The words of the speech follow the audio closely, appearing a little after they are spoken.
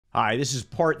Hi, this is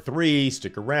part 3.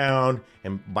 Stick around.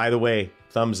 And by the way,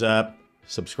 thumbs up,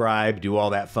 subscribe, do all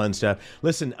that fun stuff.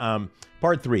 Listen,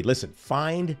 part 3. Listen,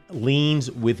 find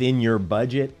liens within your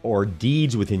budget or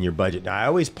deeds within your budget. Now, I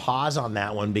always pause on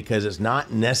that one because it's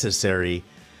not necessary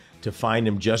to find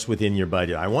them just within your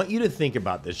budget. I want you to think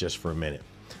about this just for a minute.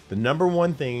 The number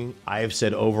one thing I have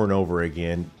said over and over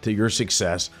again to your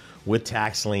success with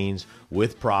tax liens,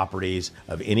 with properties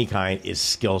of any kind is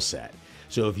skill set.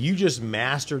 So if you just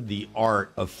mastered the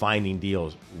art of finding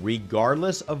deals,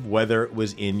 regardless of whether it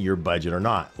was in your budget or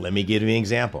not. Let me give you an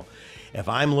example. If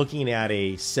I'm looking at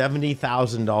a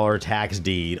 $70,000 tax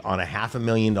deed on a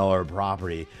 $500,000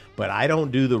 property, but I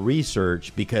don't do the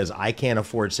research because I can't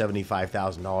afford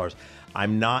 $75,000,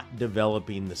 I'm not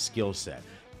developing the skill set.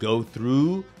 Go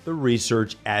through the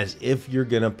research as if you're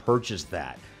gonna purchase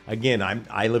that. Again,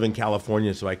 I live in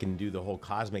California, so I can do the whole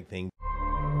cosmic thing.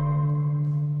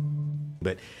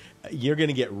 But you're going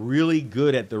to get really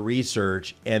good at the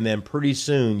research, and then pretty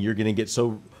soon you're going to get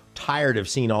so tired of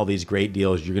seeing all these great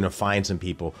deals, you're going to find some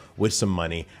people with some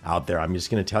money out there. I'm just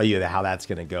going to tell you how that's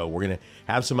going to go. We're going to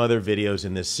have some other videos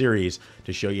in this series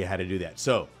to show you how to do that.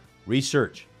 So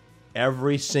research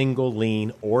every single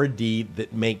lien or deed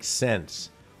that makes sense,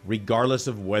 regardless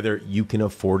of whether you can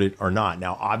afford it or not.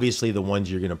 Now, obviously, the ones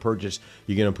you're going to purchase,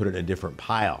 you're going to put it in a different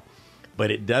pile. But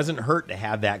it doesn't hurt to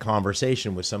have that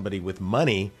conversation with somebody with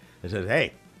money that says,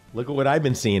 hey, look at what I've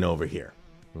been seeing over here.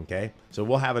 Okay, so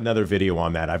we'll have another video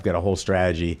on that. I've got a whole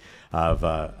strategy of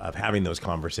having those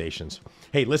conversations.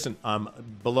 Hey, listen,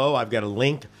 below I've got a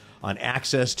link on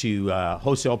access to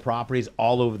wholesale properties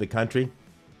all over the country.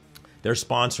 They're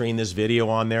sponsoring this video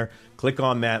on there. Click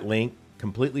on that link,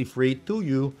 completely free to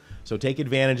you. So take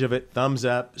advantage of it. Thumbs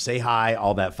up, say hi,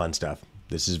 all that fun stuff.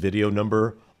 This is video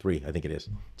number 3, I think it is.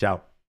 Ciao.